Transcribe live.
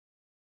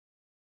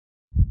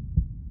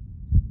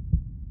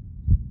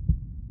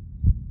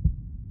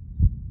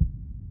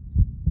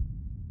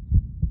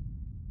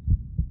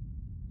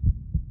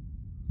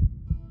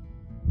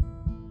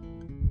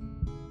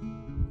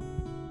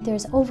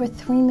There's over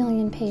 3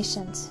 million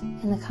patients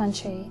in the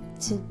country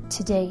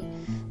to date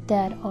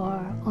that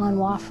are on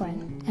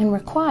warfarin and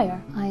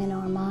require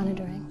INR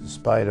monitoring. In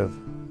spite of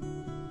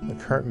the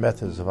current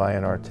methods of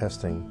INR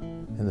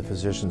testing in the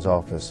physician's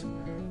office,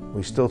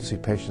 we still see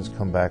patients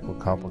come back with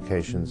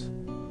complications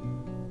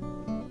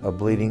of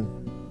bleeding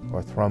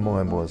or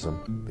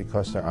thromboembolism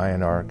because their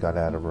INR got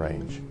out of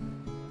range.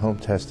 Home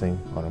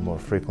testing on a more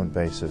frequent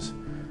basis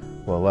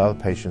will allow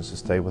the patients to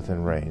stay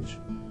within range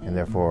and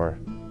therefore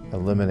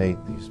eliminate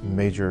these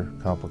major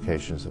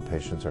complications that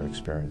patients are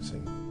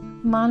experiencing.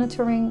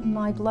 Monitoring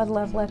my blood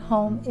level at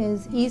home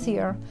is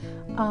easier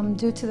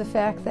due to the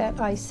fact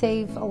that I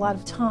save a lot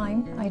of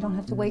time. I don't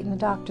have to wait in the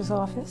doctor's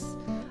office.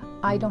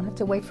 I don't have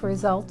to wait for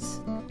results.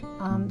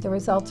 The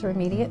results are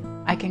immediate.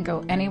 I can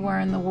go anywhere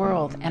in the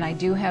world, and I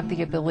do have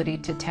the ability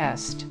to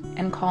test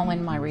and call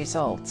in my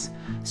results.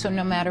 So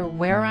no matter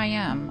where I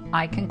am,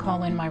 I can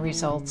call in my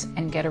results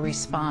and get a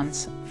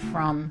response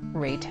from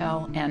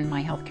Raytel and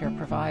my healthcare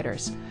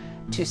providers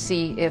to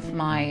see if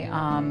my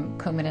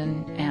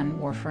Coumadin and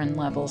Warfarin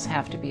levels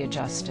have to be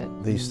adjusted.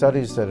 The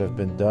studies that have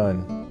been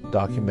done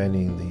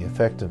documenting the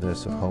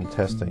effectiveness of home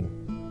testing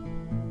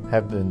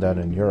have been done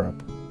in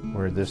Europe,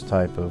 where this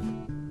type of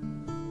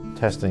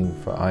testing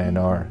for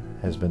INR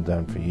has been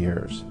done for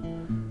years.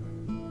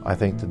 I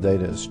think the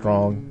data is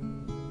strong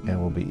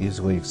and will be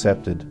easily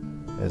accepted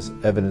as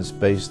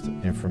evidence-based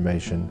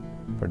information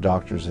for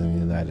doctors in the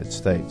United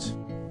States.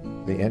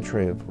 The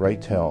entry of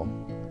Raytel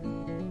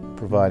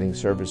providing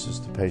services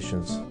to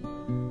patients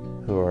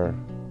who are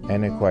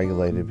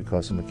anticoagulated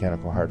because of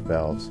mechanical heart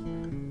valves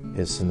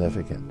is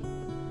significant.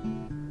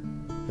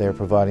 They are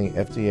providing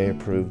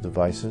FDA-approved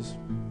devices,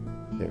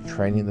 they're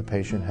training the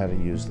patient how to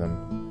use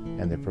them,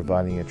 and they're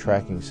providing a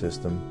tracking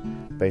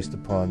system based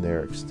upon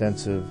their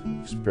extensive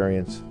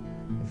experience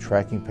in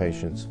tracking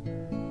patients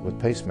with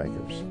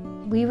pacemakers.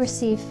 We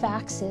receive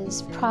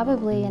faxes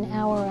probably an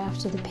hour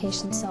after the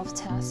patient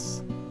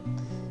self-tests.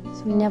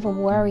 So we never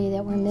worry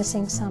that we're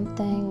missing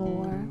something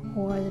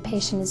or the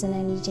patient is in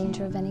any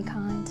danger of any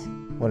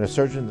kind. When a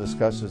surgeon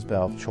discusses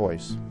valve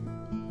choice,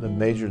 the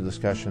major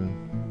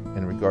discussion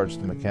in regards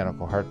to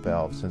mechanical heart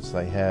valves, since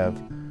they have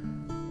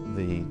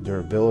the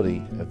durability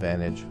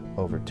advantage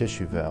over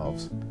tissue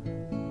valves,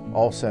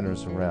 all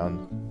centers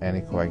around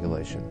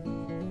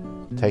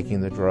anticoagulation.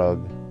 Taking the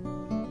drug,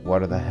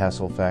 what are the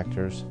hassle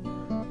factors,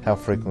 how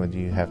frequently do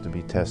you have to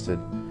be tested,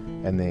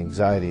 and the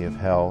anxiety of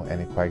how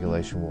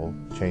anticoagulation will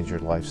change your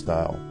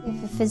lifestyle.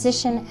 If a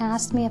physician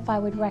asked me if I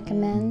would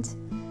recommend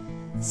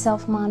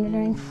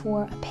self-monitoring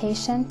for a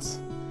patient,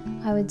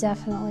 I would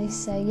definitely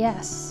say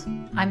yes.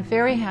 I'm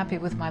very happy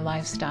with my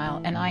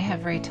lifestyle, and I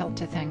have Raytel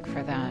to thank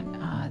for that.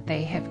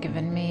 They have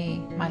given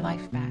me my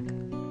life back.